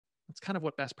That's kind of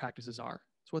what best practices are.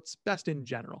 It's what's best in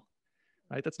general,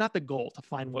 right? That's not the goal to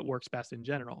find what works best in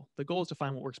general. The goal is to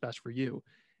find what works best for you.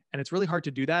 And it's really hard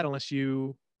to do that unless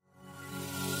you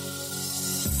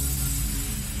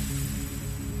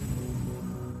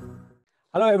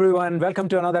Hello, everyone. Welcome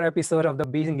to another episode of the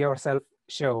Being Yourself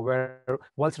show, where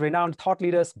world's renowned thought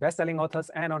leaders, best-selling authors,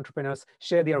 and entrepreneurs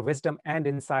share their wisdom and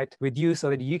insight with you so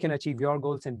that you can achieve your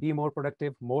goals and be more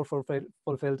productive, more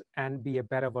fulfilled, and be a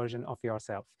better version of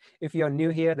yourself. If you're new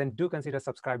here, then do consider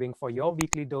subscribing for your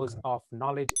weekly dose of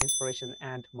knowledge, inspiration,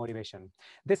 and motivation.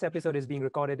 This episode is being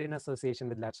recorded in association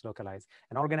with Let's Localize,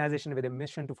 an organization with a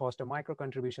mission to foster micro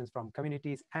contributions from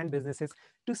communities and businesses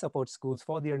to support schools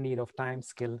for their need of time,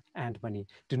 skill, and money.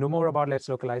 To know more about Let's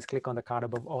Localize, click on the card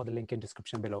above or the link in description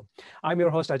below. I'm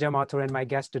your host, Ajay Mathur, and my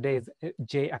guest today is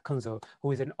Jay Acunzo,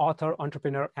 who is an author,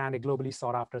 entrepreneur, and a globally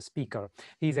sought-after speaker.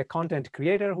 He's a content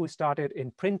creator who started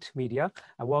in print media,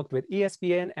 worked with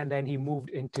ESPN, and then he moved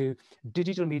into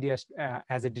digital media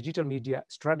as a digital media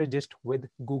strategist with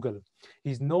Google.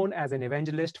 He's known as an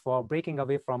evangelist for breaking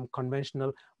away from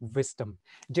conventional wisdom.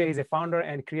 Jay is a founder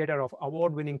and creator of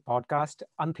award-winning podcast,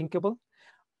 Unthinkable,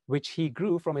 which he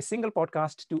grew from a single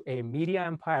podcast to a media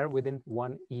empire within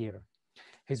 1 year.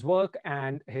 His work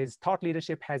and his thought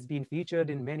leadership has been featured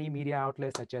in many media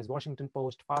outlets such as Washington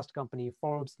Post, Fast Company,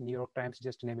 Forbes, New York Times,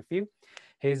 just to name a few.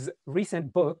 His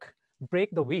recent book,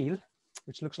 Break the Wheel,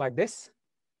 which looks like this.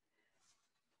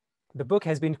 The book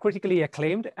has been critically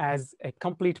acclaimed as a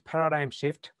complete paradigm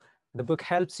shift. The book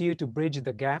helps you to bridge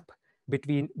the gap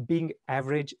between being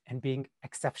average and being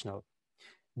exceptional.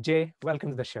 Jay,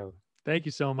 welcome to the show. Thank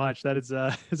you so much. That is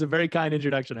a very kind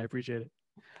introduction. I appreciate it.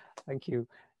 Thank you.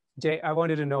 Jay, I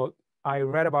wanted to know, I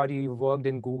read about you. You worked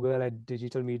in Google as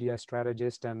digital media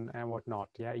strategist and whatnot.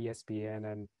 Yeah, ESPN,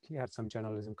 and you had some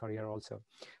journalism career also.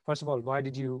 First of all, why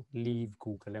did you leave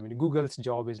Google? I mean, Google's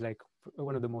job is like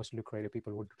one of the most lucrative.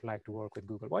 People would like to work with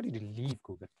Google. Why did you leave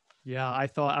Google? Yeah, I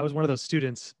thought I was one of those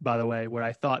students, by the way, where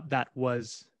I thought that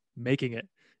was making it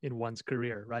in one's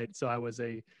career, right? So I was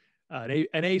an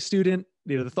A student.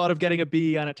 You know, the thought of getting a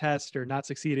B on a test or not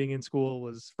succeeding in school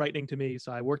was frightening to me.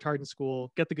 So I worked hard in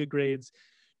school, get the good grades,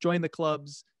 join the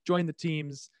clubs, join the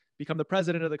teams, become the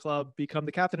president of the club, become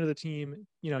the captain of the team.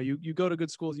 You know, you go to good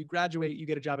schools, you graduate, you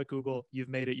get a job at Google, you've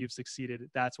made it, you've succeeded.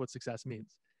 That's what success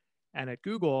means. And at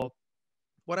Google,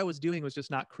 what I was doing was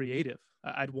just not creative.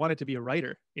 I'd wanted to be a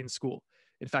writer in school.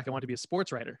 In fact, I wanted to be a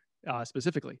sports writer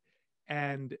specifically.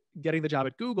 And getting the job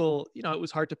at Google, you know, it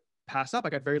was hard to pass up. I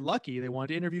got very lucky. They wanted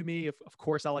to interview me. Of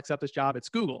course, I'll accept this job. It's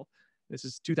Google. This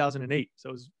is 2008. So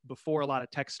it was before a lot of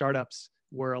tech startups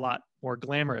were a lot more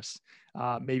glamorous,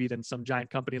 maybe than some giant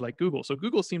company like Google. So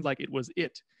Google seemed like it was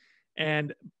it.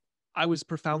 And I was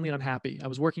profoundly unhappy. I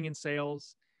was working in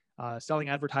sales, selling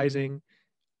advertising,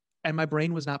 and my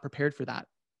brain was not prepared for that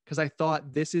because I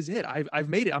thought, this is it. I've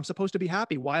made it. I'm supposed to be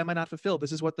happy. Why am I not fulfilled?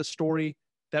 This is what the story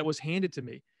that was handed to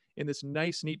me in this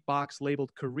nice, neat box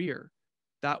labeled career.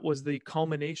 That was the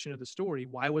culmination of the story.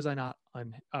 Why was I not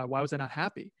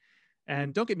happy?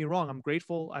 And don't get me wrong, I'm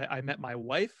grateful. I met my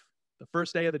wife the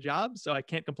first day of the job, so I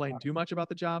can't complain too much about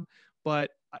the job, but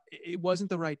it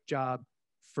wasn't the right job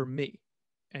for me.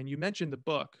 And you mentioned the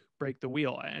book, Break the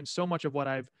Wheel. And so much of what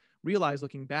I've realized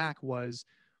looking back was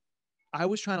I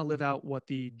was trying to live out what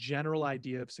the general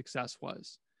idea of success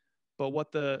was, but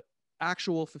what the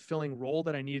actual fulfilling role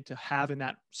that I needed to have in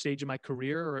that stage of my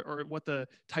career, or what the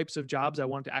types of jobs I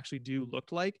wanted to actually do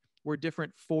looked like, were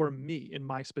different for me in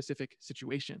my specific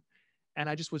situation. And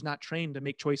I just was not trained to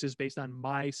make choices based on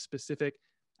my specific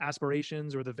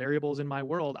aspirations or the variables in my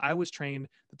world. I was trained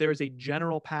that there is a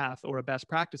general path or a best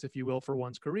practice, if you will, for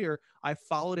one's career. I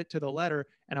followed it to the letter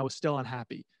and I was still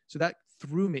unhappy. So that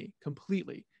threw me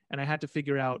completely. And I had to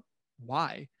figure out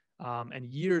why. And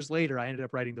years later, I ended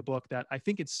up writing the book that I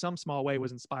think in some small way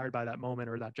was inspired by that moment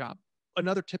or that job.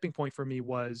 Another tipping point for me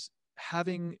was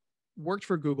having worked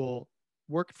for Google,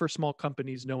 worked for small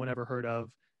companies no one ever heard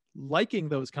of, liking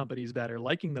those companies better,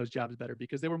 liking those jobs better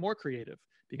because they were more creative,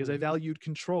 because I valued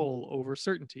control over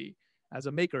certainty as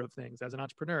a maker of things, as an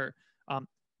entrepreneur.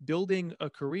 Building a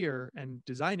career and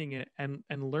designing it and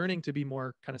learning to be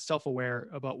more kind of self-aware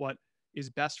about what is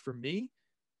best for me,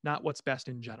 not what's best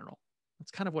in general. That's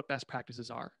kind of what best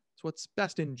practices are. It's what's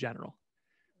best in general,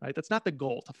 right? That's not the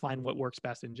goal to find what works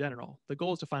best in general. The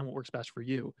goal is to find what works best for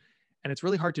you. And it's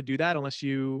really hard to do that unless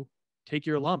you take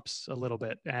your lumps a little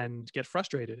bit and get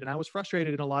frustrated. And I was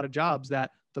frustrated in a lot of jobs that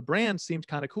the brand seemed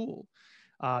kind of cool.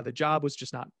 The job was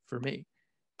just not for me.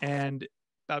 And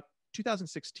about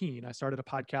 2016, I started a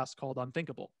podcast called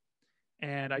Unthinkable.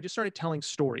 And I just started telling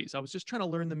stories. I was just trying to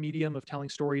learn the medium of telling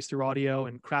stories through audio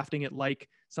and crafting it like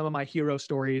some of my hero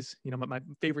stories. You know, my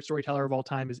favorite storyteller of all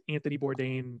time is Anthony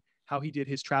Bourdain, how he did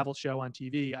his travel show on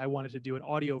TV. I wanted to do an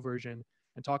audio version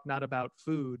and talk not about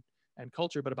food and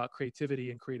culture, but about creativity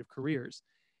and creative careers.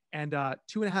 And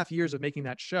 2.5 years of making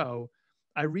that show,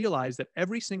 I realized that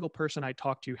every single person I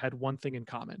talked to had one thing in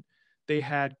common. They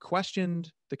had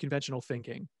questioned the conventional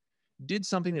thinking, did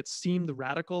something that seemed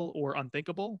radical or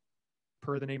unthinkable,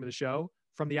 per the name of the show,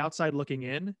 from the outside looking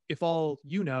in, if all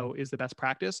you know is the best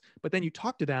practice. But then you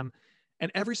talk to them,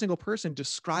 and every single person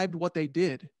described what they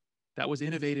did that was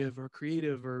innovative or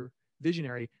creative or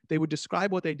visionary. They would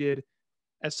describe what they did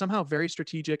as somehow very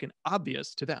strategic and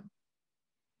obvious to them.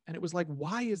 And it was like,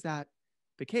 why is that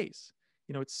the case?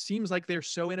 You know, it seems like they're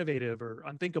so innovative or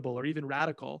unthinkable or even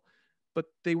radical, but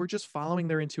they were just following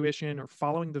their intuition or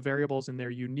following the variables in their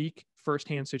unique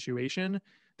firsthand situation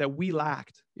that we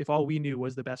lacked if all we knew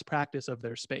was the best practice of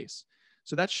their space.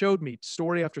 So that showed me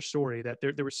story after story that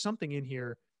there was something in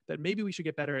here that maybe we should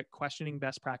get better at questioning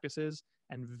best practices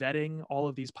and vetting all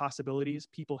of these possibilities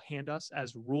people hand us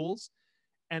as rules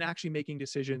and actually making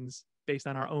decisions based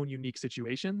on our own unique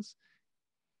situations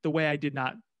the way I did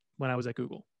not when I was at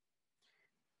Google.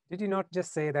 Did you not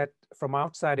just say that from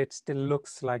outside, it still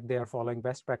looks like they are following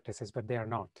best practices, but they are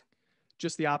not?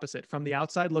 Just the opposite. From the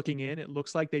outside looking in, it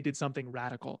looks like they did something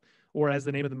radical. Or as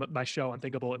the name of my show,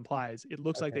 Unthinkable, implies, it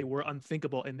looks like they were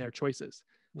unthinkable in their choices.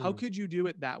 How could you do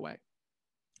it that way?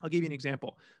 I'll give you an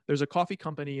example. There's a coffee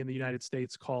company in the United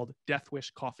States called Death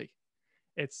Wish Coffee.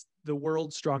 It's the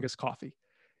world's strongest coffee.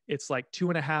 It's like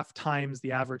 2.5 times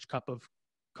the average cup of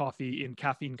coffee in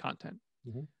caffeine content.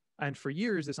 Mm-hmm. And for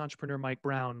years, this entrepreneur, Mike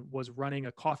Brown, was running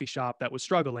a coffee shop that was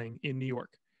struggling in New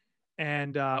York.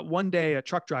 And one day, a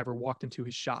truck driver walked into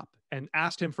his shop and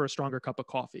asked him for a stronger cup of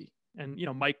coffee. And, you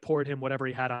know, Mike poured him whatever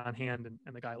he had on hand,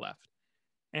 and the guy left.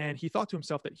 And he thought to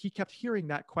himself that he kept hearing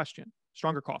that question,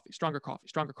 stronger coffee, stronger coffee,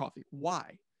 stronger coffee.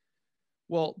 Why?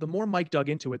 Well, the more Mike dug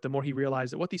into it, the more he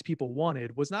realized that what these people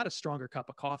wanted was not a stronger cup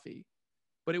of coffee,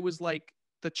 but it was like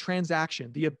the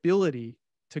transaction, the ability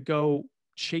to go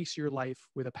chase your life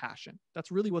with a passion.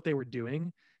 That's really what they were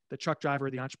doing. The truck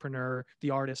driver, the entrepreneur, the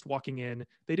artist walking in,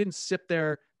 they didn't sip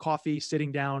their coffee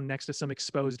sitting down next to some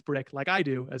exposed brick like I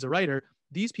do as a writer.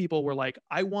 These people were like,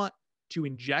 I want to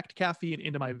inject caffeine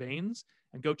into my veins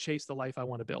and go chase the life I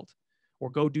want to build, or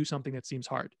go do something that seems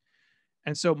hard.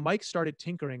 And so Mike started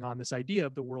tinkering on this idea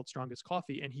of the world's strongest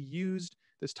coffee, and he used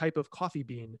this type of coffee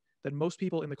bean that most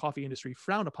people in the coffee industry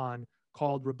frown upon,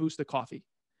 called Robusta coffee.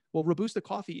 Well, Robusta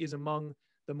coffee is among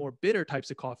the more bitter types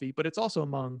of coffee, but it's also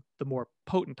among the more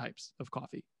potent types of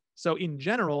coffee. So in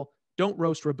general, don't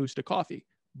roast Robusta coffee.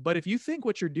 But if you think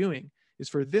what you're doing is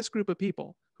for this group of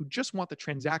people who just want the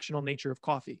transactional nature of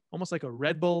coffee, almost like a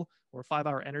Red Bull or a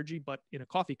 5-Hour Energy, but in a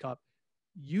coffee cup,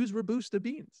 use Robusta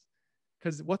beans.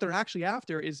 Because what they're actually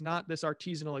after is not this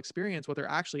artisanal experience. What they're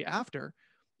actually after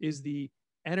is the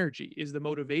energy, is the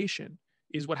motivation,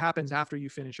 is what happens after you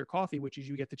finish your coffee, which is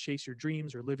you get to chase your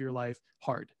dreams or live your life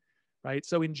hard, right?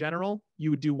 So in general,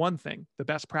 you would do one thing, the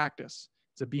best practice.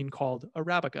 It's a bean called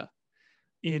Arabica.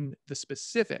 In the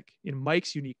specific, in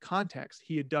Mike's unique context,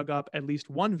 he had dug up at least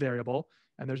one variable,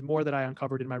 and there's more that I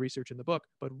uncovered in my research in the book,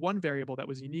 but one variable that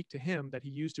was unique to him that he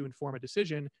used to inform a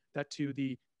decision that to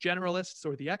the generalists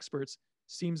or the experts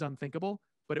seems unthinkable,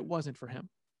 but it wasn't for him.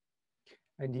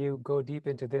 And you go deep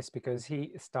into this because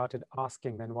he started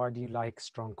asking, then why do you like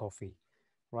strong coffee,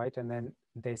 right? And then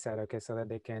they said, okay, so that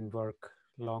they can work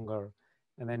longer.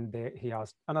 And then he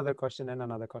asked another question and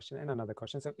another question and another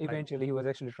question. So eventually he was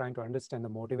actually trying to understand the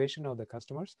motivation of the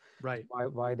customers, right?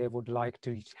 Why they would like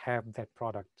to have that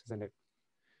product, isn't it?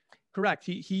 Correct.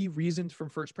 He reasoned from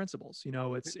first principles. You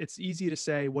know, it's easy to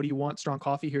say, what do you want? Strong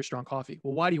coffee? Here's strong coffee.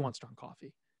 Well, why do you want strong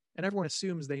coffee? And everyone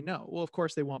assumes they know. Well, of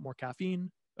course they want more caffeine.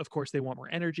 Of course they want more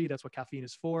energy. That's what caffeine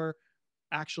is for.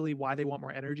 Actually, why they want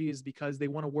more energy is because they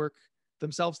want to work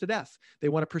themselves to death. They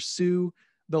want to pursue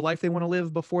the life they want to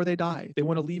live before they die. They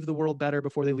want to leave the world better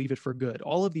before they leave it for good.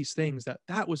 All of these things,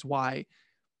 that was why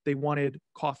they wanted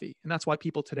coffee. And that's why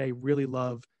people today really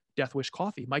love Death Wish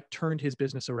Coffee. Mike turned his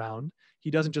business around. He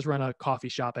doesn't just run a coffee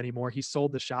shop anymore. He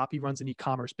sold the shop. He runs an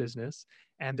e-commerce business,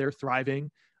 and they're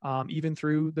thriving even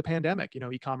through the pandemic. You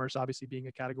know, e-commerce obviously being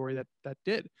a category that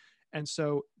did. And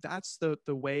so that's the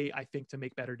way I think to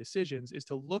make better decisions, is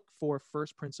to look for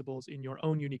first principles in your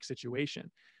own unique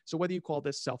situation. So whether you call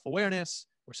this self-awareness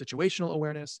or situational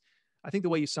awareness, I think the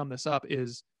way you sum this up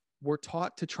is we're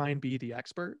taught to try and be the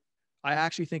expert. I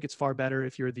actually think it's far better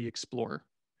if you're the explorer.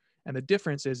 And the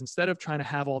difference is, instead of trying to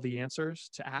have all the answers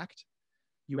to act,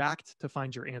 you act to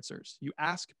find your answers. You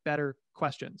ask better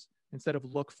questions. instead of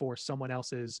look for someone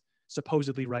else's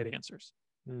supposedly right answers.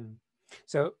 Mm.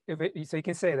 So so you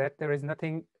can say that there is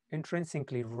nothing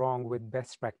intrinsically wrong with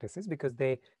best practices because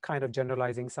they kind of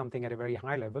generalizing something at a very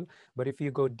high level. But if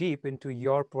you go deep into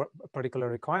your particular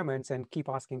requirements and keep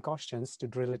asking questions to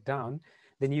drill it down,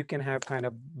 then you can have kind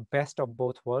of best of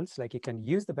both worlds. Like you can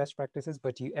use the best practices,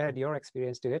 but you add your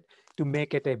experience to it to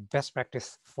make it a best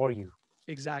practice for you.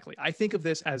 Exactly. I think of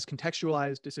this as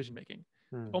contextualized decision making,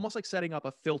 almost like setting up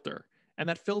a filter. And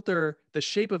that filter, the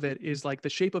shape of it is like the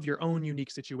shape of your own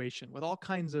unique situation with all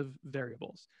kinds of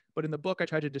variables. But in the book, I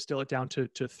tried to distill it down to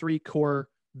three core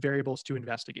variables to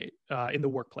investigate in the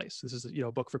workplace. This is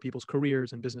a book for people's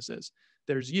careers and businesses.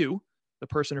 There's you, the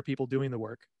person or people doing the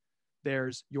work.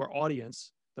 There's your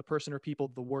audience, the person or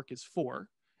people the work is for.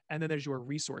 And then there's your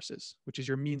resources, which is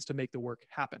your means to make the work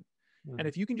happen. And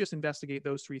if you can just investigate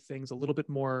those three things a little bit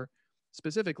more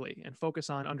specifically and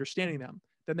focus on understanding them,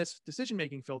 then this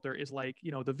decision-making filter is like,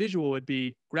 the visual would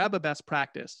be grab a best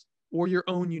practice or your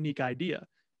own unique idea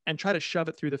and try to shove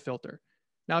it through the filter.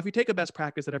 Now, if you take a best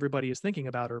practice that everybody is thinking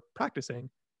about or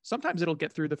practicing, sometimes it'll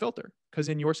get through the filter because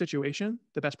in your situation,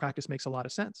 the best practice makes a lot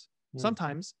of sense.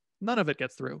 Sometimes none of it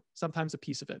gets through, sometimes a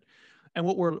piece of it. And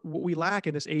what we lack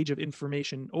in this age of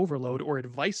information overload or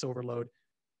advice overload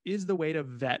is the way to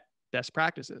vet best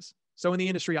practices. So in the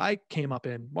industry I came up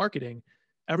in, marketing,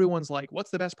 everyone's like,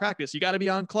 what's the best practice? You got to be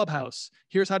on Clubhouse.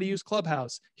 Here's how to use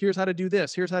Clubhouse. Here's how to do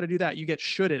this. Here's how to do that. You get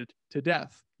shoulded to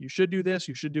death. You should do this.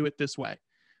 You should do it this way,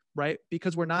 right?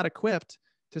 Because we're not equipped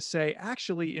to say,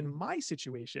 actually, in my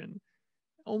situation,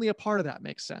 only a part of that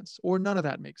makes sense, or none of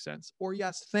that makes sense, or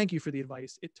yes, thank you for the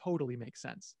advice. It totally makes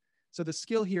sense. So the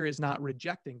skill here is not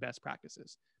rejecting best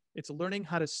practices. It's learning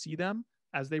how to see them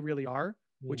as they really are,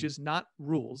 which is not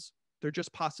rules. They're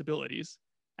just possibilities.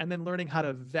 And then learning how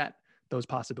to vet those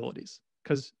possibilities.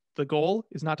 Because the goal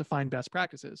is not to find best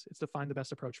practices. It's to find the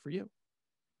best approach for you.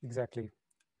 Exactly.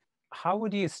 How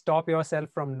would you stop yourself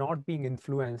from not being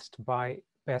influenced by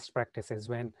best practices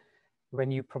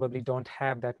when you probably don't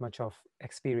have that much of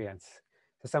experience?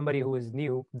 So somebody who is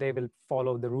new, they will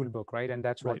follow the rule book, right? And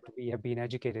that's what we have been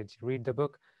educated. Read the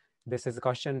book. This is the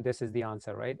question. This is the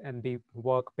answer, right? And we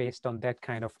work based on that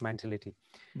kind of mentality.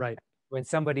 Right. When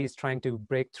somebody is trying to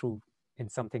break through in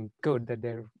something good that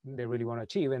they really want to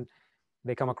achieve, and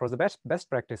they come across the best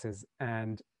practices,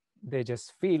 and they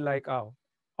just feel like, oh,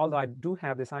 although I do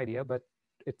have this idea, but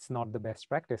it's not the best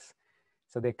practice,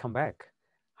 so they come back.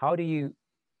 How do you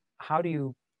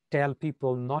tell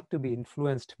people not to be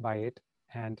influenced by it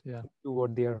and do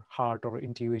what their heart or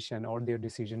intuition or their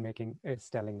decision making is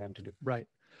telling them to do? Right.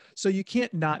 So you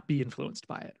can't not be influenced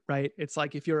by it, right? It's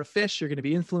like if you're a fish, you're going to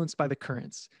be influenced by the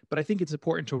currents. But I think it's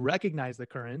important to recognize the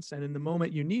currents and in the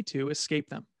moment you need to escape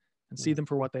them and see them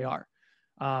for what they are.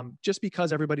 Just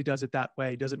because everybody does it that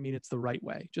way doesn't mean it's the right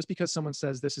way. Just because someone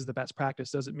says this is the best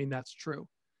practice doesn't mean that's true.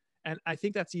 And I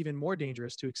think that's even more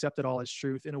dangerous to accept it all as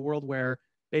truth in a world where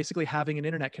basically having an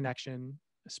internet connection,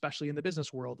 especially in the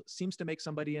business world, seems to make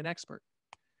somebody an expert,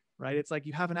 right? It's like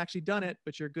you haven't actually done it,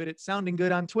 but you're good at sounding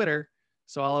good on Twitter.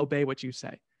 So I'll obey what you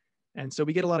say. And so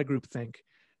we get a lot of groupthink.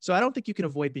 So I don't think you can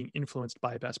avoid being influenced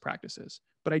by best practices.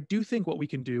 But I do think what we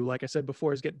can do, like I said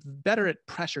before, is get better at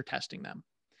pressure testing them.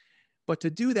 But to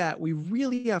do that, we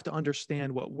really have to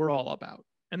understand what we're all about.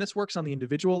 And this works on the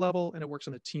individual level and it works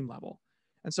on the team level.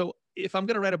 And so if I'm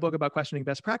going to write a book about questioning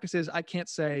best practices, I can't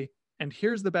say, and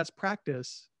here's the best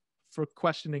practice for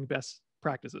questioning best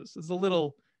practices. It's a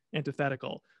little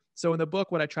antithetical. So in the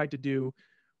book, what I tried to do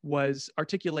was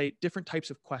articulate different types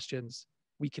of questions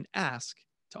we can ask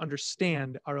to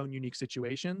understand our own unique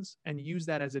situations and use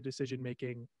that as a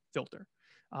decision-making filter.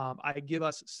 I give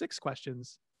us 6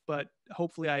 questions, but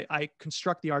hopefully I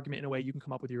construct the argument in a way you can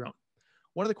come up with your own.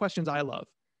 One of the questions I love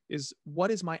is,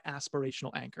 what is my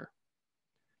aspirational anchor?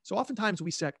 So oftentimes we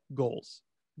set goals.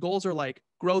 Goals are like,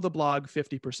 grow the blog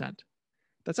 50%.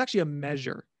 That's actually a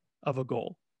measure of a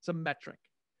goal. It's a metric,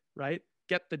 right?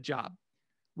 Get the job.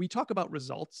 We talk about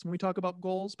results when we talk about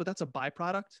goals, but that's a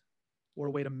byproduct or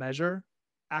a way to measure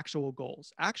actual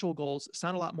goals. Actual goals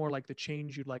sound a lot more like the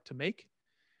change you'd like to make.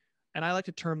 And I like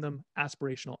to term them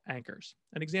aspirational anchors.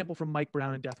 An example from Mike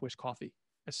Brown and Death Wish Coffee.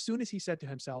 As soon as he said to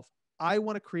himself, I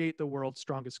want to create the world's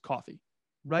strongest coffee,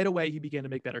 right away he began to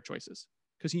make better choices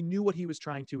because he knew what he was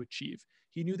trying to achieve.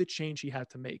 He knew the change he had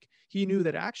to make. He knew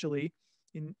that actually,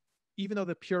 even though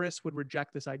the purists would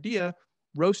reject this idea,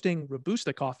 roasting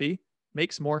Robusta coffee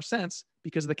makes more sense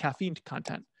because of the caffeine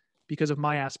content, because of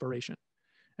my aspiration.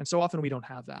 And so often we don't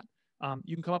have that.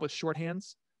 You can come up with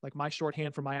shorthands. Like my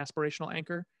shorthand for my aspirational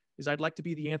anchor is, I'd like to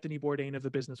be the Anthony Bourdain of the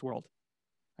business world.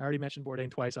 I already mentioned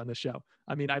Bourdain twice on this show.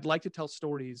 I mean, I'd like to tell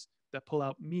stories that pull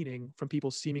out meaning from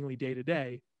people's seemingly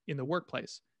day-to-day in the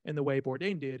workplace in the way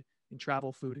Bourdain did in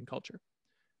travel, food, and culture.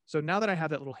 So now that I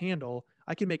have that little handle,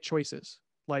 I can make choices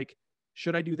like,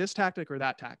 should I do this tactic or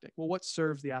that tactic? Well, what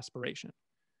serves the aspiration?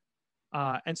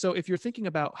 And so if you're thinking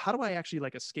about how do I actually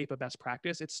like escape a best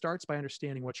practice, it starts by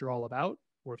understanding what you're all about,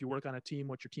 or if you work on a team,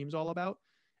 what your team's all about.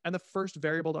 And the first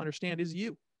variable to understand is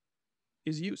you.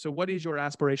 So what is your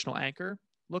aspirational anchor?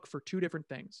 Look for two different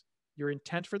things: your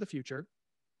intent for the future,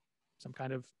 some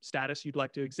kind of status you'd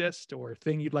like to exist or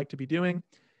thing you'd like to be doing.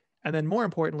 And then more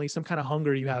importantly, some kind of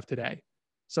hunger you have today,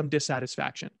 some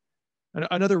dissatisfaction.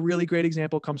 Another really great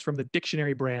example comes from the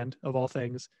dictionary brand of all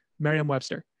things,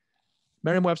 Merriam-Webster.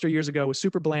 Merriam-Webster years ago was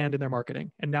super bland in their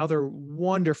marketing, and now they're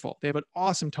wonderful. They have an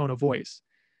awesome tone of voice.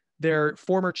 Their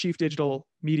former chief digital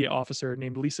media officer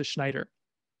named Lisa Schneider,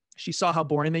 she saw how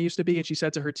boring they used to be, and she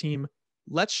said to her team,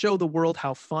 let's show the world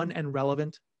how fun and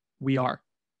relevant we are.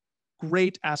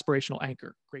 Great aspirational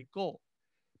anchor, great goal,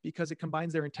 because it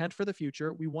combines their intent for the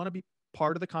future. We want to be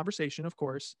part of the conversation, of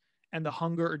course, and the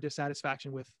hunger or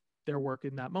dissatisfaction with their work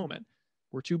in that moment.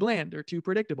 We're too bland, or too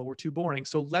predictable, we're too boring.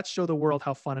 So let's show the world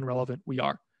how fun and relevant we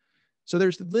are. So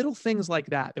there's little things like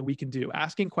that that we can do,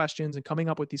 asking questions and coming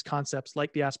up with these concepts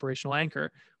like the aspirational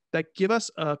anchor that give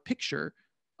us a picture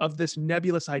of this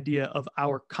nebulous idea of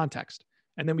our context.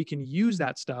 And then we can use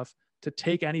that stuff to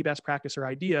take any best practice or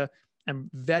idea and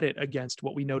vet it against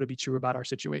what we know to be true about our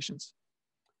situations.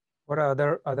 What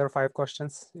are other 5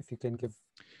 questions, if you can give?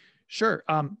 Sure.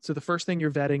 So the first thing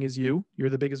you're vetting is you. You're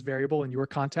the biggest variable in your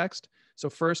context. So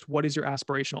first, what is your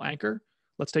aspirational anchor?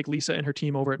 Let's take Lisa and her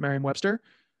team over at Merriam-Webster.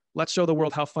 Let's show the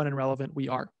world how fun and relevant we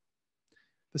are.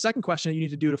 The second question you need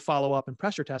to do to follow up and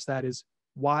pressure test that is,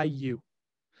 why you?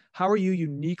 How are you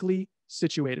uniquely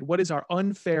situated? What is our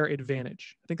unfair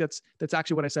advantage? I think that's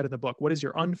actually what I said in the book. What is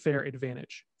your unfair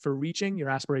advantage for reaching your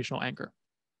aspirational anchor?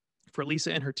 For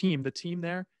Lisa and her team, the team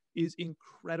there is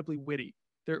incredibly witty.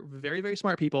 They're very, very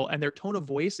smart people, and their tone of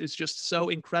voice is just so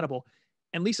incredible.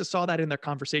 And Lisa saw that in their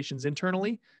conversations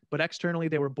internally, but externally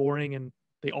they were boring and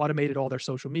they automated all their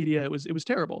social media. It was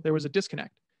terrible. There was a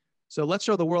disconnect. So let's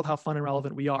show the world how fun and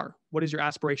relevant we are. What is your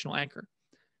aspirational anchor?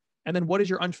 And then what is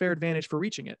your unfair advantage for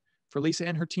reaching it? For Lisa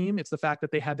and her team, it's the fact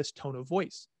that they had this tone of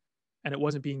voice and it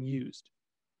wasn't being used.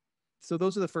 So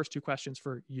those are the first 2 questions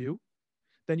for you.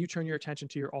 Then you turn your attention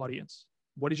to your audience.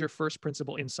 What is your first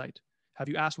principle insight? Have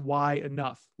you asked why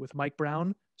enough? With Mike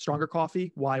Brown, Stronger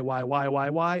Coffee, why?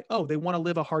 Oh, they want to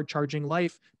live a hard charging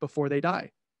life before they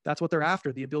die. That's what they're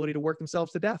after, the ability to work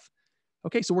themselves to death.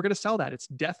 Okay, so we're going to sell that. It's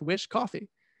Death Wish Coffee.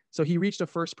 So he reached a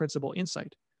first principle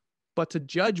insight. But to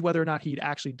judge whether or not he'd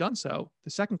actually done so, the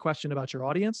second question about your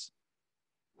audience,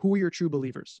 who are your true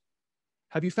believers?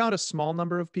 Have you found a small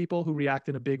number of people who react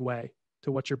in a big way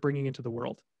to what you're bringing into the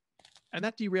world? And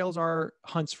that derails our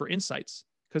hunts for insights,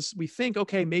 because we think,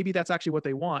 okay, maybe that's actually what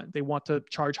they want. They want to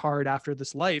charge hard after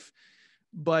this life.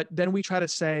 But then we try to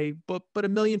say, but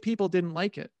 1 million people didn't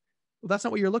like it. Well, that's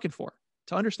not what you're looking for.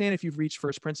 To understand if you've reached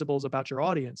first principles about your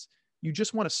audience, you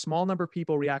just want a small number of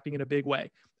people reacting in a big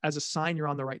way as a sign you're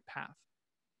on the right path.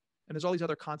 And there's all these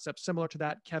other concepts similar to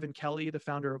that. Kevin Kelly, the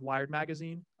founder of Wired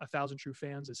Magazine, 1,000 True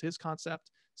Fans is his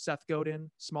concept. Seth Godin,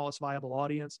 smallest viable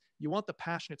audience. You want the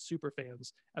passionate super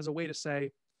fans as a way to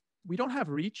say, we don't have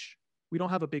reach. We don't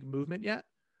have a big movement yet.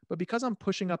 But because I'm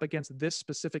pushing up against this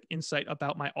specific insight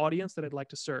about my audience that I'd like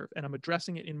to serve, and I'm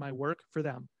addressing it in my work for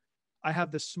them, I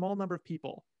have this small number of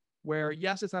people where,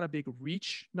 yes, it's not a big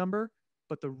reach number,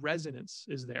 but the resonance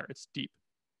is there. It's deep.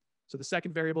 So the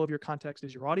second variable of your context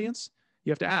is your audience.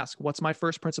 You have to ask, what's my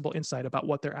first principle insight about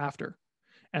what they're after?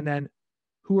 And then,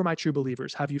 who are my true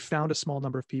believers? Have you found a small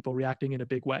number of people reacting in a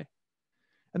big way?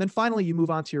 And then finally, you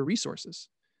move on to your resources.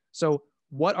 So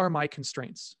what are my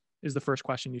constraints is the first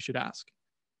question you should ask.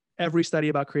 Every study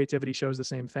about creativity shows the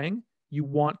same thing. You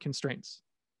want constraints.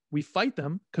 We fight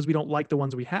them because we don't like the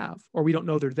ones we have, or we don't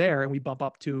know they're there, and we bump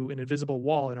up to an invisible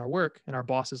wall in our work, and our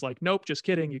boss is like, nope, just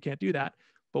kidding, you can't do that.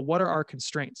 But what are our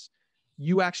constraints?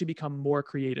 You actually become more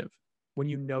creative when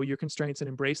you know your constraints and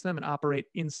embrace them and operate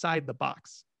inside the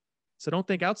box. So don't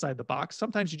think outside the box.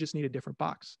 Sometimes you just need a different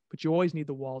box, but you always need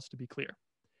the walls to be clear.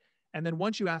 And then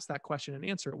once you ask that question and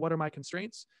answer it, what are my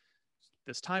constraints?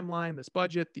 This timeline, this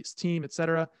budget, this team, et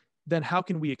cetera. Then how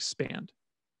can we expand?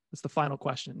 That's the final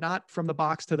question. Not from the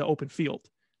box to the open field,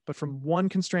 but from one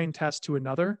constrained test to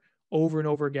another over and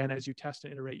over again as you test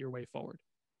and iterate your way forward.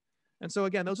 And so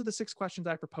again, those are the 6 questions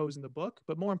I propose in the book.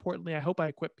 But more importantly, I hope I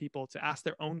equip people to ask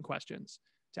their own questions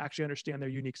to actually understand their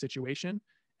unique situation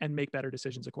and make better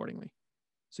decisions accordingly.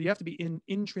 So you have to be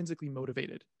intrinsically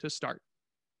motivated to start.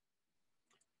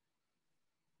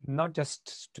 not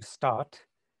just to start,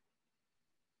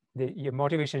 your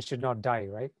motivation should not die,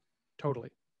 right? Totally.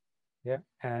 Yeah.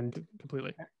 And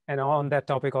Completely. on that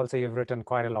topic also, you've written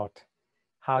quite a lot.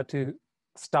 How to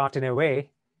start in a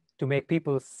way to make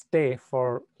people stay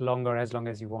for longer, as long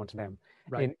as you want them,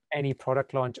 Right. in any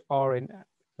product launch, or in,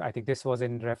 I think this was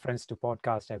in reference to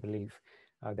podcast, I believe,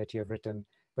 that you have written.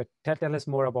 But tell us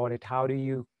more about it. How do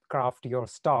you craft your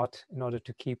start in order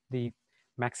to keep the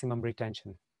maximum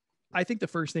retention? I think the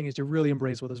first thing is to really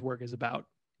embrace what this work is about.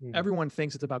 Mm. Everyone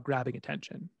thinks it's about grabbing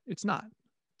attention. It's not.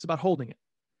 It's about holding it.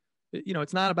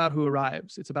 It's not about who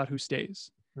arrives. It's about who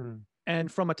stays. Mm.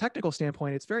 And from a technical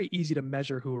standpoint, it's very easy to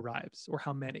measure who arrives or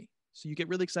how many. So you get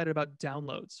really excited about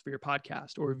downloads for your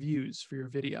podcast or views for your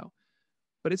video.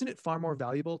 But isn't it far more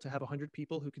valuable to have 100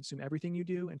 people who consume everything you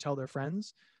do and tell their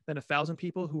friends than 1,000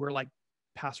 people who are like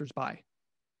passersby?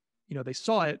 They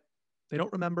saw it, they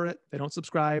don't remember it, they don't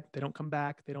subscribe, they don't come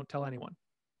back, they don't tell anyone.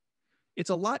 It's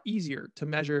a lot easier to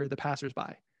measure the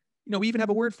passersby. We even have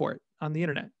a word for it on the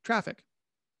internet: traffic,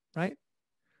 right?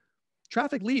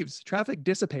 Traffic leaves, traffic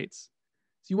dissipates.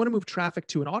 So you want to move traffic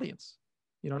to an audience.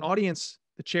 An audience,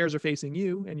 the chairs are facing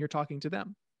you and you're talking to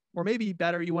them. Or maybe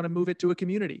better, you want to move it to a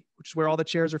community, which is where all the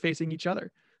chairs are facing each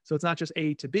other. So it's not just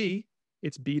A to B,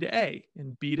 it's B to A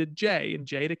and B to J and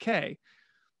J to K.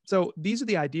 So these are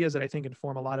the ideas that I think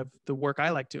inform a lot of the work I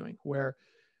like doing, where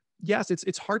yes,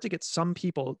 it's hard to get some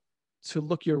people to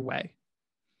look your way.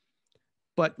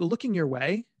 But looking your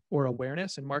way, or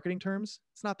awareness in marketing terms,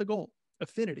 it's not the goal.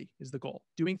 Affinity is the goal.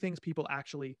 Doing things people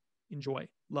actually enjoy,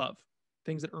 love,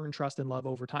 things that earn trust and love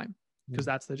over time, because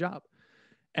that's the job.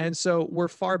 And so we're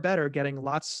far better getting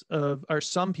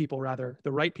some people, rather,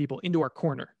 the right people into our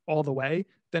corner all the way,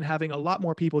 than having a lot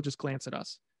more people just glance at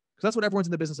us. Because that's what everyone's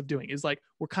in the business of doing, is like,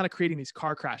 we're kind of creating these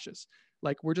car crashes.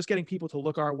 Like, we're just getting people to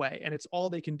look our way, and it's all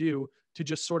they can do to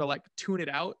just sort of like tune it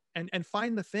out and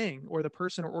find the thing or the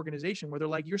person or organization where they're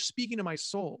like, you're speaking to my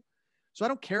soul. So I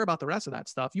don't care about the rest of that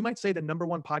stuff. You might say the number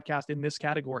one podcast in this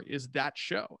category is that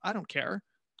show. I don't care,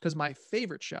 because my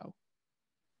favorite show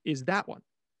is that one,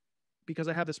 because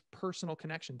I have this personal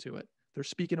connection to it. They're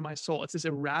speaking to my soul. It's this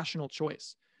irrational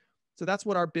choice. So that's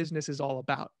what our business is all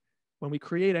about. When we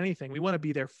create anything, we want to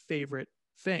be their favorite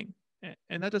thing.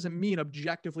 And that doesn't mean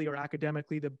objectively or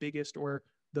academically the biggest or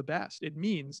the best. It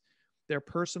means their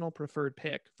personal preferred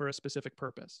pick for a specific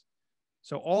purpose.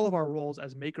 So all of our roles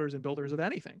as makers and builders of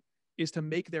anything is to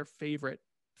make their favorite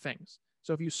things.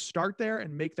 So if you start there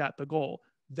and make that the goal,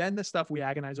 then the stuff we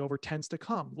agonize over tends to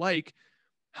come, like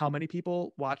how many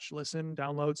people watch, listen,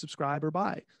 download, subscribe, or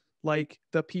buy, like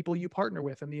the people you partner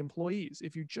with and the employees.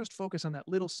 If you just focus on that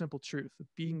little simple truth of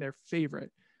being their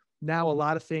favorite, now a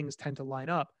lot of things tend to line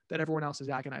up that everyone else is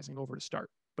agonizing over to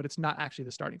start, but it's not actually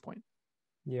the starting point.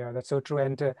 Yeah, that's so true.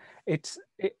 And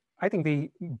I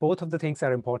think both of the things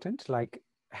are important, like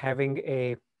having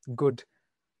a good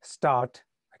start.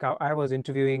 Like I was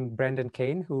interviewing Brendan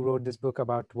Kane, who wrote this book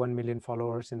about 1 million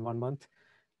followers in 1 month.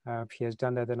 He has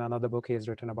done that in another book he has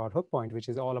written about Hook Point, which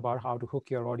is all about how to hook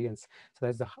your audience. So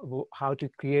that's how to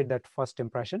create that first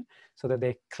impression so that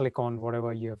they click on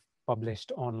whatever you have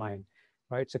published online,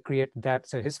 right? So create that.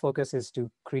 So his focus is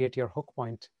to create your hook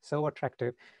point so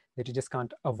attractive that you just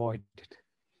can't avoid it.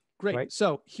 Great. Right?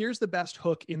 So here's the best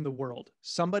hook in the world.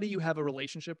 Somebody you have a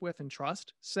relationship with and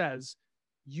trust says,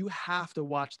 you have to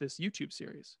watch this YouTube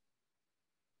series.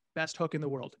 Best hook in the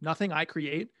world. Nothing I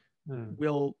create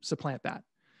will supplant that.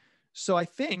 So I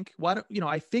think what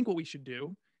we should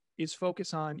do is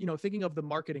focus on, thinking of the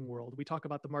marketing world. We talk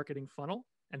about the marketing funnel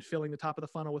and filling the top of the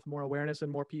funnel with more awareness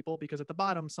and more people, because at the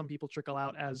bottom, some people trickle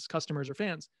out as customers or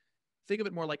fans. Think of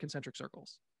it more like concentric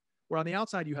circles, where on the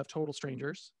outside you have total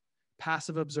strangers,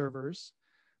 passive observers,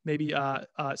 maybe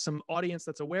some audience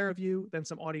that's aware of you, then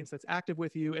some audience that's active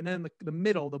with you, and then the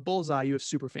middle, the bullseye, you have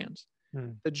super fans.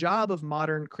 The job of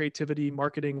modern creativity,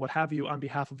 marketing, what have you, on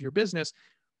behalf of your business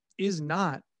is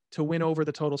not to win over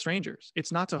the total strangers.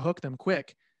 It's not to hook them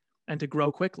quick and to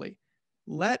grow quickly.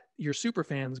 Let your super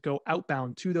fans go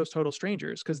outbound to those total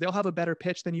strangers, because they'll have a better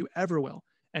pitch than you ever will.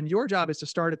 And your job is to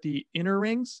start at the inner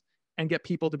rings and get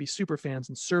people to be super fans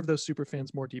and serve those super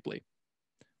fans more deeply,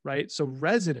 right? So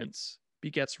resonance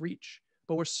begets reach.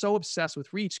 But we're so obsessed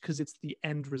with reach because it's the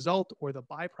end result or the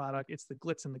byproduct. It's the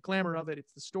glitz and the glamour of it.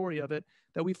 It's the story of it,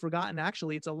 that we've forgotten.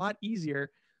 Actually, it's a lot easier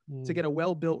to get a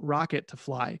well-built rocket to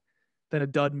fly than a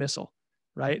dud missile,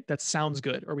 right? That sounds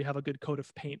good, or we have a good coat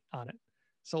of paint on it.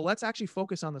 So let's actually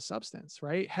focus on the substance,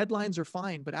 right? Headlines are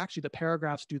fine, but actually the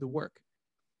paragraphs do the work.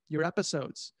 Your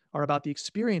episodes are about the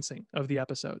experiencing of the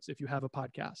episodes if you have a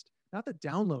podcast, not the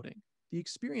downloading. the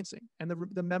experiencing and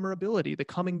the memorability, the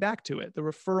coming back to it, the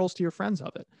referrals to your friends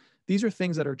of it. These are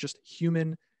things that are just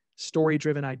human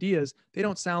story-driven ideas. They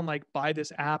don't sound like buy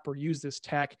this app or use this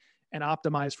tech and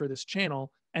optimize for this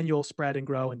channel and you'll spread and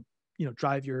grow and,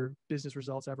 drive your business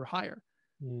results ever higher.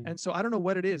 And so I don't know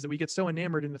what it is that we get so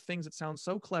enamored in the things that sound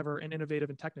so clever and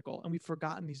innovative and technical, and we've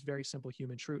forgotten these very simple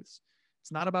human truths.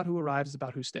 It's not about who arrives, it's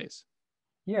about who stays.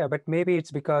 Yeah, but maybe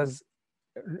it's because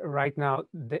right now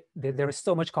there is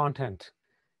so much content,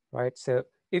 right? So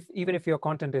even if your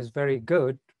content is very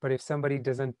good, but if somebody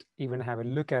doesn't even have a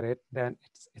look at it, then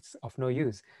it's of no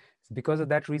use. Because of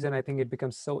that reason, I think it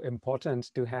becomes so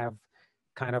important to have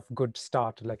kind of good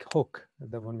start, like hook,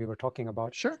 the one we were talking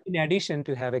about. Sure. In addition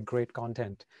to have a great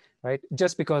content, right?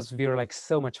 Just because we're like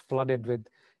so much flooded with,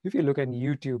 if you look at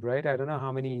YouTube, right? I don't know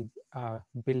how many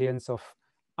billions of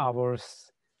hours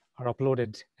are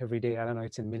uploaded every day. I don't know,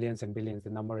 it's in millions and billions. The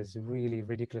number is really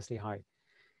ridiculously high.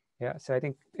 Yeah, so I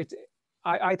think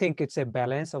I think it's a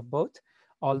balance of both.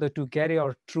 Although to get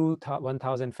your true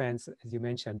 1,000 fans, as you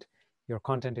mentioned, your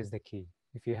content is the key.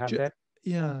 If you have that.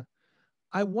 Yeah.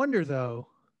 I wonder though,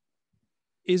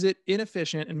 is it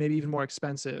inefficient and maybe even more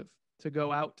expensive to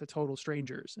go out to total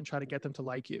strangers and try to get them to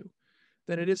like you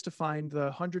than it is to find the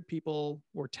 100 people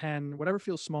or 10, whatever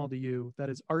feels small to you, that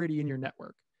is already in your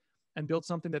network and build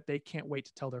something that they can't wait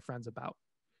to tell their friends about?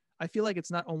 I feel like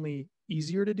it's not only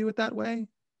easier to do it that way,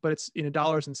 but it's in a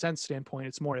dollars and cents standpoint,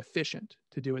 it's more efficient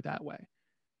to do it that way.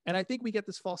 And I think we get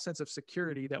this false sense of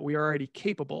security that we are already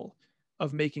capable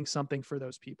of making something for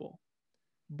those people.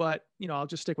 But, I'll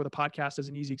just stick with a podcast as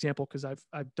an easy example because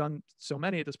I've done so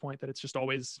many at this point that it's just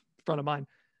always front of mind.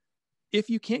 If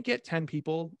you can't get 10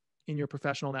 people in your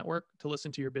professional network to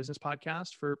listen to your business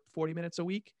podcast for 40 minutes a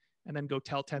week and then go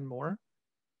tell 10 more,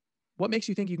 what makes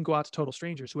you think you can go out to total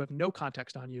strangers who have no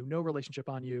context on you, no relationship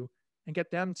on you, and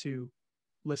get them to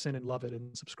listen and love it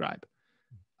and subscribe?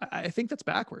 I think that's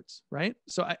backwards, right?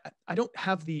 So I don't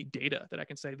have the data that I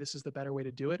can say this is the better way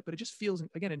to do it, but it just feels,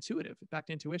 again, intuitive, back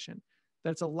to intuition, that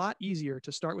it's a lot easier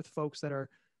to start with folks that are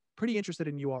pretty interested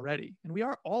in you already. And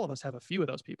all of us have a few of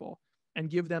those people, and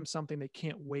give them something they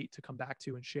can't wait to come back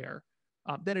to and share,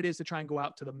 than it is to try and go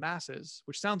out to the masses,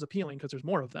 which sounds appealing because there's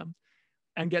more of them,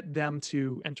 and get them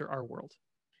to enter our world.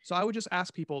 So I would just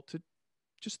ask people to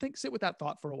just sit with that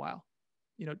thought for a while.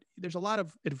 There's a lot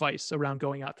of advice around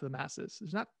going out to the masses.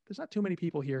 There's not too many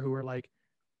people here who are like,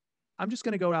 I'm just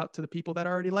going to go out to the people that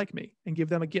already like me and give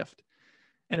them a gift.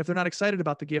 And if they're not excited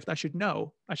about the gift, I should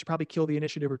probably kill the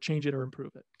initiative or change it or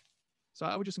improve it. So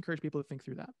I would just encourage people to think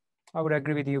through that. I would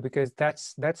agree with you because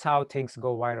that's how things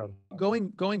go viral.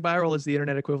 Going viral is the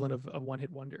internet equivalent of a one-hit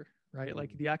wonder, right?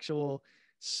 Like the actual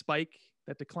spike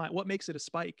that decline. What makes it a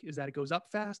spike is that it goes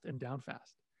up fast and down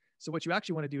fast. So what you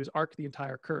actually want to do is arc the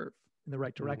entire curve in the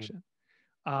right direction.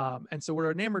 And so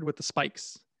we're enamored with the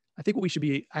spikes. I think what we should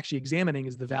be actually examining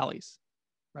is the valleys,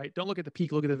 right? Don't look at the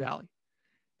peak, look at the valley.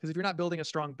 Because if you're not building a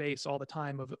strong base all the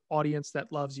time of audience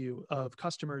that loves you, of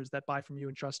customers that buy from you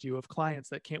and trust you, of clients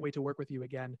that can't wait to work with you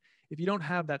again, if you don't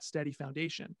have that steady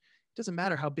foundation, it doesn't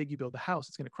matter how big you build the house,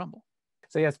 it's going to crumble.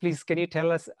 So yes, please, can you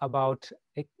tell us about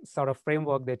a sort of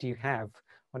framework that you have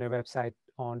on your website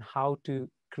on how to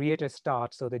create a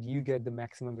start so that you get the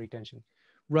maximum retention?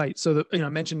 Right. So I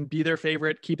mentioned be their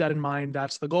favorite. Keep that in mind.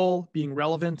 That's the goal. Being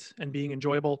relevant and being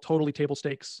enjoyable, totally table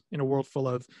stakes in a world full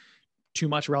of too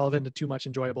much relevant and too much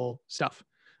enjoyable stuff.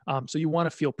 So you want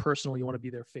to feel personal. You want to be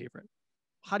their favorite.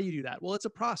 How do you do that? Well, it's a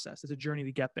process. It's a journey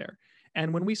to get there.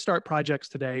 And when we start projects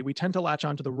today, we tend to latch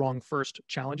onto the wrong first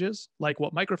challenges, like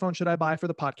what microphone should I buy for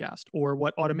the podcast, or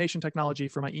what automation technology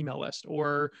for my email list,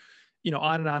 or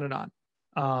on and on and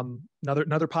on.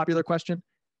 Another popular question.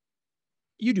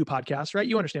 You do podcasts, right?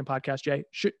 You understand podcasts, Jay.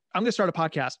 I'm going to start a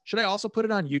podcast. Should I also put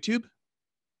it on YouTube?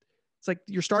 It's like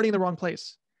you're starting in the wrong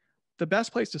place. The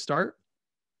best place to start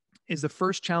is the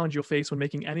first challenge you'll face when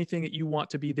making anything that you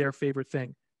want to be their favorite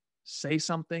thing. Say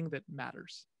something that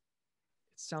matters.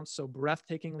 It sounds so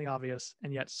breathtakingly obvious,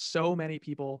 and yet so many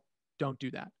people don't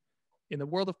do that. In the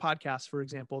world of podcasts, for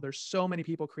example, there's so many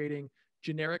people creating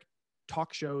generic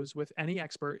talk shows with any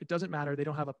expert. It doesn't matter. They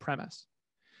don't have a premise.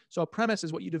 So a premise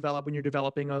is what you develop when you're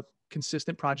developing a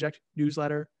consistent project,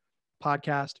 newsletter,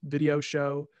 podcast, video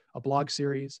show, a blog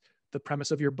series, the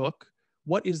premise of your book.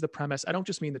 What is the premise? I don't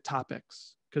just mean the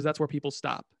topics, because that's where people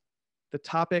stop. The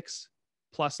topics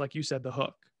plus, like you said, the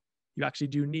hook. You actually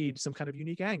do need some kind of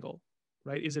unique angle,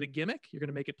 right? Is it a gimmick? You're going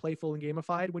to make it playful and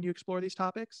gamified when you explore these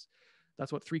topics.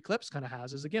 That's what 3 Clips kind of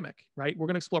has as a gimmick, right? We're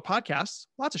going to explore podcasts.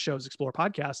 Lots of shows explore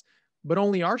podcasts, but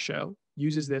only our show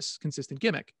uses this consistent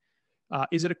gimmick.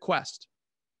 Is it a quest?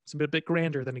 It's a bit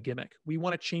grander than a gimmick. We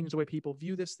want to change the way people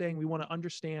view this thing. We want to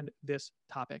understand this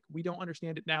topic. We don't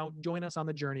understand it now. Join us on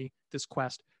the journey, this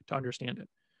quest to understand it.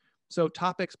 So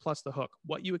topics plus the hook,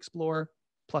 what you explore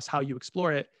plus how you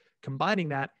explore it, combining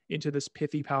that into this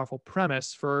pithy, powerful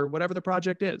premise for whatever the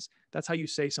project is. That's how you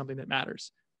say something that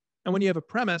matters. And when you have a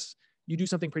premise, you do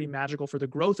something pretty magical for the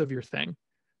growth of your thing.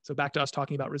 So back to us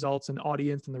talking about results and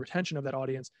audience and the retention of that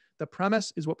audience, the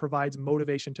premise is what provides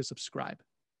motivation to subscribe,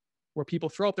 where people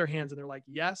throw up their hands and they're like,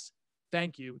 yes,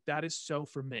 thank you. That is so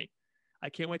for me. I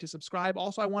can't wait to subscribe.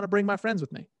 Also, I want to bring my friends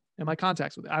with me and my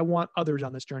contacts with me. I want others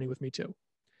on this journey with me too.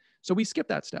 So we skip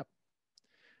that step.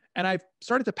 And I've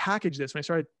started to package this when I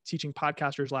started teaching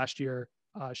podcasters last year,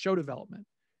 show development.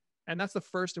 And that's the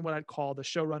first in what I'd call the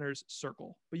showrunner's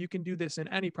circle. But you can do this in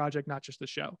any project, not just the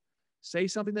show. Say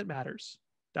something that matters.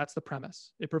 That's the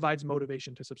premise. It provides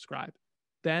motivation to subscribe.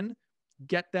 Then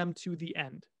get them to the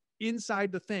end.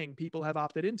 Inside the thing people have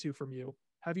opted into from you,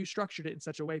 have you structured it in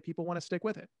such a way people want to stick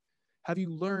with it? Have you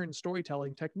learned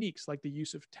storytelling techniques like the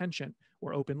use of tension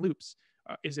or open loops?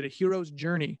 Is it a hero's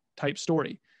journey type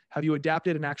story? Have you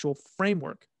adapted an actual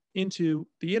framework into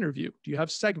the interview? Do you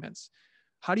have segments?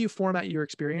 How do you format your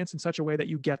experience in such a way that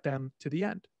you get them to the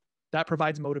end? That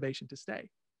provides motivation to stay.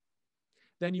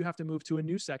 Then you have to move to a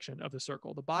new section of the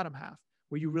circle, the bottom half,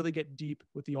 where you really get deep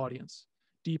with the audience,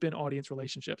 deep in audience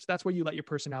relationships. That's where you let your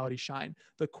personality shine,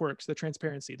 the quirks, the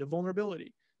transparency, the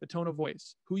vulnerability, the tone of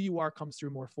voice. Who you are comes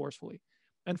through more forcefully.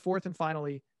 And fourth and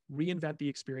finally, reinvent the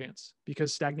experience,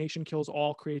 because stagnation kills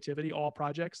all creativity, all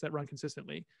projects that run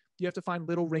consistently. You have to find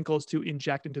little wrinkles to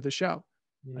inject into the show.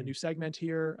 A new segment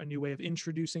here, a new way of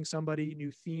introducing somebody, new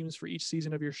themes for each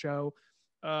season of your show,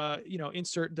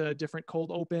 insert the different cold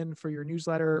open for your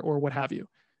newsletter or what have you.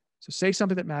 So say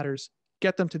something that matters,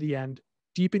 get them to the end,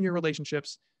 deepen your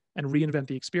relationships, and reinvent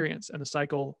the experience. And the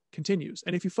cycle continues.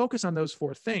 And if you focus on those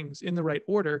four things in the right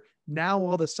order, now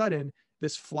all of a sudden,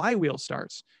 this flywheel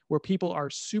starts where people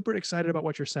are super excited about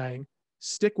what you're saying,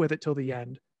 stick with it till the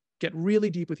end, get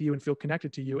really deep with you and feel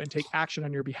connected to you and take action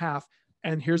on your behalf.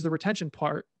 And here's the retention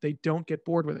part. They don't get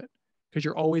bored with it because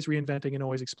you're always reinventing and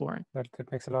always exploring. That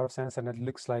makes a lot of sense. And it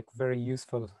looks like very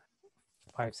useful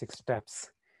 5-6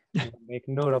 steps. I'm gonna make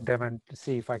note of them and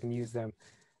see if I can use them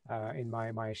in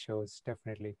my shows,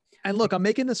 definitely. And look, I'm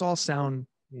making this all sound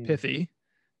pithy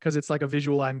because it's like a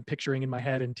visual I'm picturing in my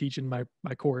head and teaching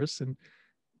my course.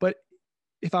 But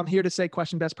if I'm here to say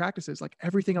question best practices, like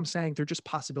everything I'm saying, they're just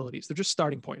possibilities. They're just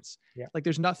starting points. Yeah. Like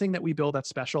there's nothing that we build that's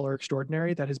special or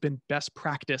extraordinary that has been best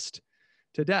practiced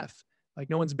to death.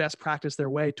 Like no one's best practiced their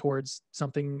way towards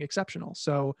something exceptional.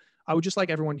 So I would just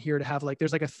like everyone here to have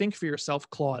there's like a think for yourself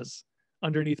clause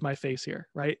underneath my face here,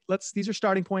 right? These are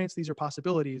starting points. These are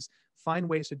possibilities. Find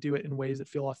ways to do it in ways that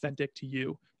feel authentic to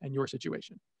you and your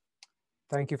situation.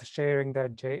 Thank you for sharing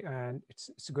that, Jay. And it's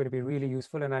going to be really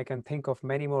useful. And I can think of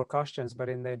many more questions, but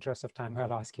in the interest of time,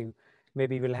 I'll ask you.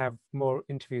 Maybe we'll have more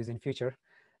interviews in future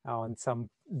on some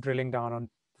drilling down on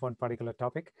one particular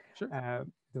topic. Sure.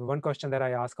 The one question that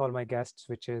I ask all my guests,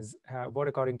 which is, what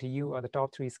according to you are the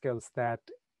top 3 skills that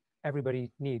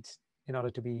everybody needs in order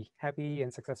to be happy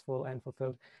and successful and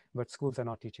fulfilled, but schools are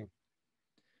not teaching?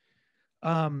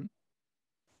 I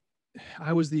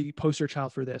was the poster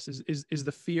child for this. Is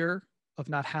the fear of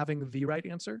not having the right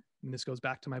answer. And this goes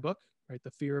back to my book, right?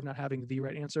 The fear of not having the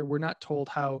right answer. We're not told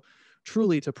how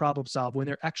truly to problem solve when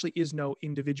there actually is no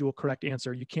individual correct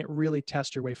answer. You can't really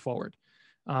test your way forward.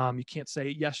 You can't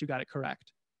say, yes, you got it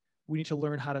correct. We need to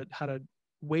learn how to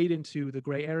wade into the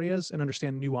gray areas and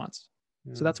understand nuance.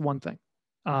 So that's one thing.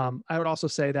 I would also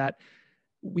say that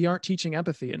we aren't teaching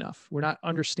empathy enough. We're not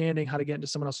understanding how to get into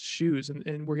someone else's shoes.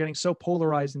 And we're getting so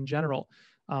polarized in general.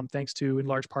 Thanks to, in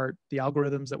large part, the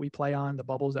algorithms that we play on, the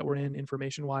bubbles that we're in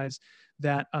information-wise,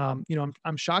 that,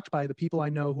 I'm shocked by the people I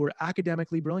know who are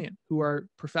academically brilliant, who are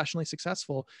professionally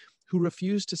successful, who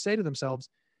refuse to say to themselves,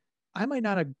 I might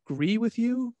not agree with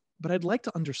you, but I'd like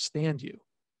to understand you.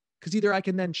 Because either I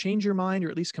can then change your mind or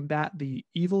at least combat the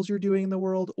evils you're doing in the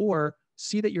world, or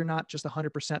see that you're not just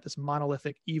 100% this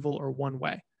monolithic evil or one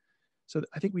way. So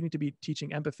I think we need to be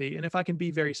teaching empathy. And if I can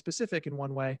be very specific in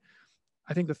one way,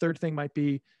 I think the third thing might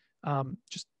be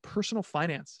just personal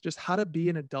finance, just how to be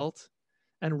an adult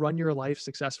and run your life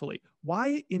successfully.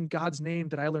 Why in God's name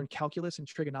did I learn calculus and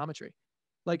trigonometry?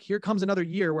 Like here comes another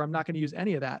year where I'm not going to use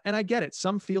any of that. And I get it.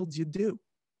 Some fields you do.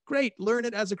 Great. Learn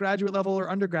it as a graduate level or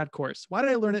undergrad course. Why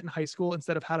did I learn it in high school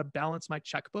instead of how to balance my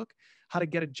checkbook, how to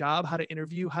get a job, how to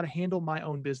interview, how to handle my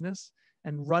own business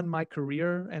and run my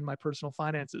career and my personal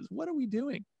finances? What are we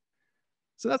doing?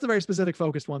 So that's a very specific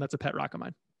focused one. That's a pet rock of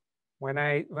mine. When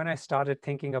I started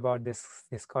thinking about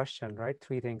this question, right?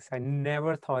 Three things. I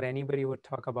never thought anybody would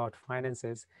talk about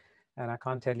finances. And I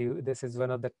can't tell you, this is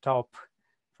one of the top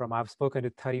from I've spoken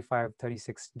to 35,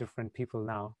 36 different people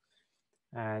now.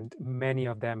 And many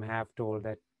of them have told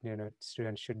that,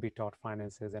 students should be taught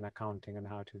finances and accounting and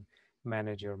how to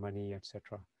manage your money,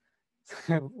 etc.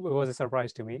 It was a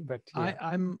surprise to me, but yeah.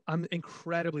 I'm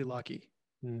incredibly lucky.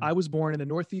 Mm, I was born in the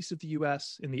northeast of the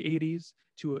US in the 80s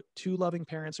to two loving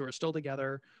parents who are still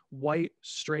together, white,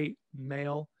 straight,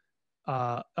 male,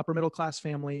 upper middle class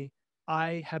family.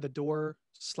 I had the door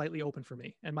slightly open for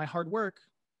me. And my hard work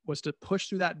was to push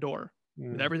through that door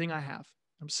with mm, everything I have.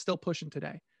 I'm still pushing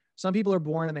today. Some people are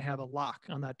born and they have a lock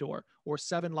on that door, or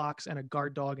 7 locks and a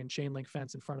guard dog and chain link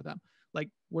fence in front of them. Like,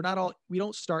 we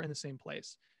don't start in the same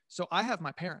place. So I have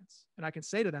my parents, and I can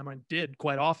say to them, I did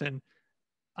quite often,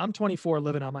 I'm 24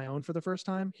 living on my own for the first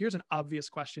time. Here's an obvious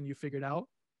question you figured out.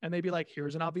 And they'd be like,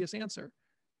 here's an obvious answer.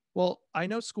 Well, I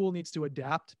know school needs to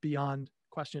adapt beyond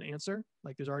question answer.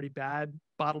 Like, there's already bad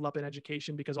bottled up in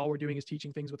education because all we're doing is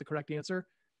teaching things with the correct answer.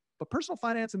 But personal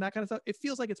finance and that kind of stuff, it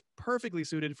feels like it's perfectly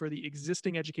suited for the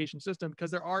existing education system because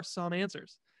there are some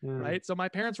answers, mm. right? So my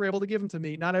parents were able to give them to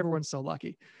me. Not everyone's so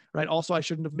lucky, right? Also, I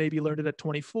shouldn't have maybe learned it at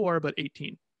 24, but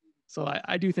 18. So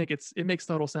I do think it makes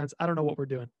total sense. I don't know what we're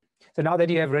doing. So now that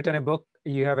you have written a book,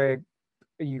 you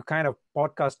kind of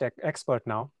podcast expert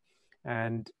now,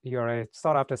 and you're a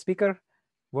sought after speaker.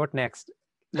 What next?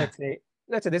 Let's say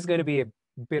this is going to be a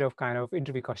bit of kind of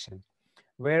interview question.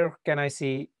 Where can I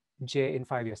see Jay in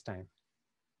 5 years' time?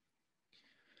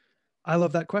 I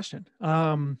love that question.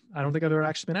 I don't think I've ever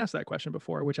actually been asked that question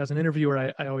before, which as an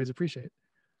interviewer, I always appreciate.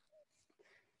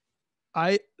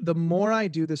 The more I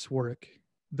do this work,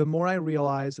 the more I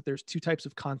realize that there's two types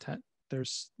of content.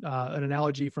 There's an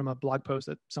analogy from a blog post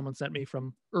that someone sent me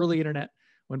from early internet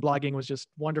when blogging was just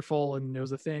wonderful and it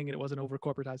was a thing and it wasn't over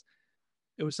corporatized.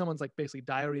 It was someone's like basically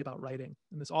diary about writing.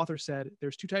 And this author said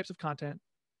there's two types of content.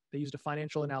 They used a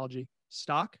financial analogy: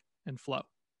 stock and flow.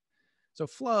 So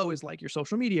flow is like your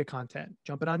social media content,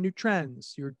 jumping on new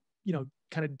trends, your,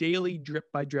 kind of daily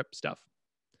drip by drip stuff.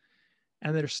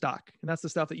 And there's stock. And that's the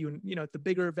stuff that the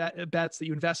bigger bets that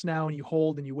you invest now and you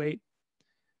hold and you wait.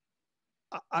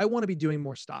 I want to be doing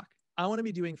more stock. I want to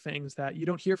be doing things that you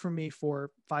don't hear from me for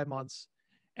 5 months.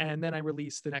 And then I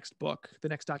release the next book, the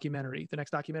next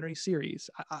documentary series.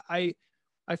 I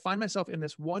find myself in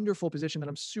this wonderful position that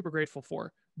I'm super grateful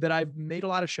for, that I've made a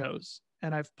lot of shows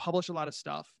and I've published a lot of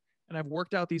stuff and I've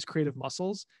worked out these creative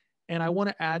muscles. And I want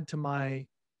to add to my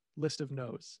list of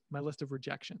no's, my list of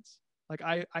rejections. Like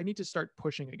I need to start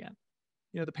pushing again.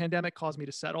 The pandemic caused me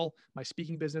to settle. My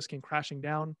speaking business came crashing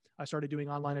down. I started doing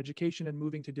online education and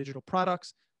moving to digital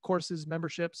products, courses,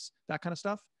 memberships, that kind of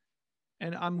stuff.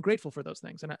 And I'm grateful for those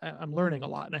things. And I'm learning a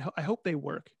lot. And I hope they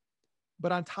work.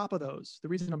 But on top of those, the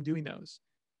reason I'm doing those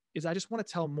is I just want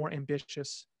to tell more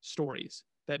ambitious stories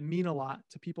that mean a lot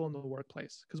to people in the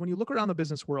workplace. Because when you look around the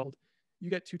business world, you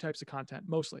get two types of content,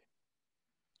 mostly.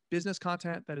 Business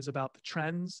content that is about the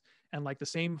trends and like the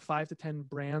same 5 to 10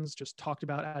 brands just talked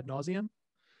about ad nauseum,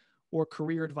 or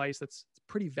career advice that's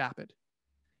pretty vapid.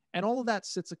 And all of that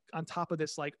sits on top of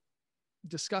this like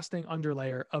disgusting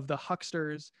underlayer of the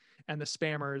hucksters and the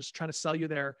spammers trying to sell you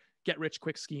their get rich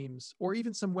quick schemes, or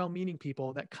even some well-meaning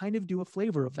people that kind of do a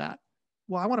flavor of that.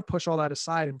 Well, I want to push all that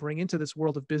aside and bring into this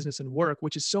world of business and work,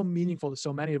 which is so meaningful to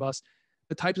so many of us,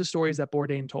 the types of stories that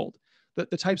Bourdain told, the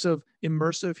types of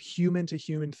immersive human to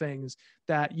human things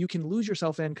that you can lose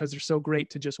yourself in because they're so great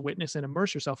to just witness and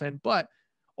immerse yourself in, but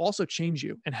also change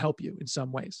you and help you in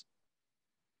some ways.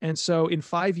 And so in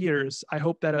 5 years, I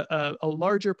hope that a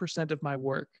larger percent of my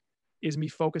work is me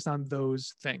focused on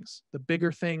those things, the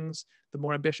bigger things, the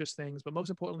more ambitious things, but most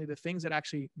importantly, the things that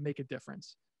actually make a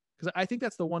difference. Because I think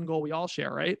that's the one goal we all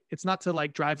share, right? It's not to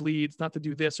like drive leads, not to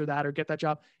do this or that or get that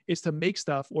job. It's to make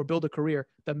stuff or build a career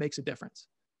that makes a difference.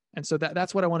 And so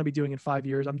that's what I want to be doing in 5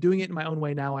 years. I'm doing it in my own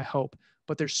way now, I hope,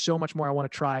 but there's so much more I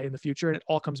want to try in the future. And it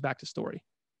all comes back to story.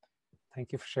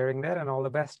 Thank you for sharing that, and all the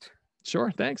best.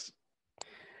 Sure. Thanks.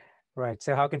 Right.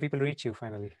 So how can people reach you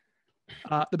finally?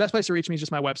 The best place to reach me is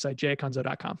just my website,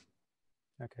 jayacunzo.com.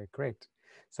 Okay, great.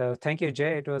 So thank you,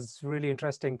 Jay. It was really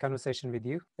interesting conversation with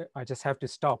you. I just have to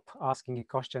stop asking you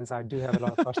questions. I do have a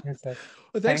lot of questions. So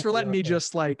well, thanks for letting me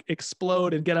just like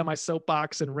explode and get on my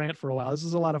soapbox and rant for a while. This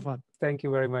is a lot of fun. Thank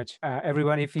you very much.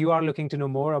 Everyone, if you are looking to know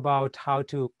more about how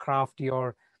to craft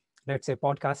your, let's say,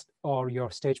 podcast or your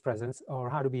stage presence, or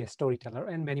how to be a storyteller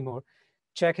and many more,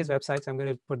 check his websites. I'm going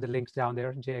to put the links down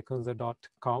there,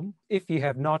 jayacunzo.com. If you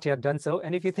have not yet done so,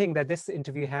 and if you think that this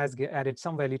interview has added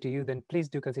some value to you, then please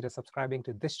do consider subscribing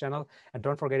to this channel. And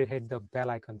don't forget to hit the bell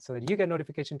icon so that you get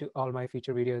notification to all my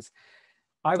future videos.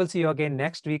 I will see you again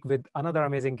next week with another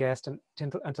amazing guest. And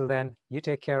until then, you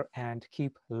take care and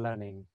keep learning.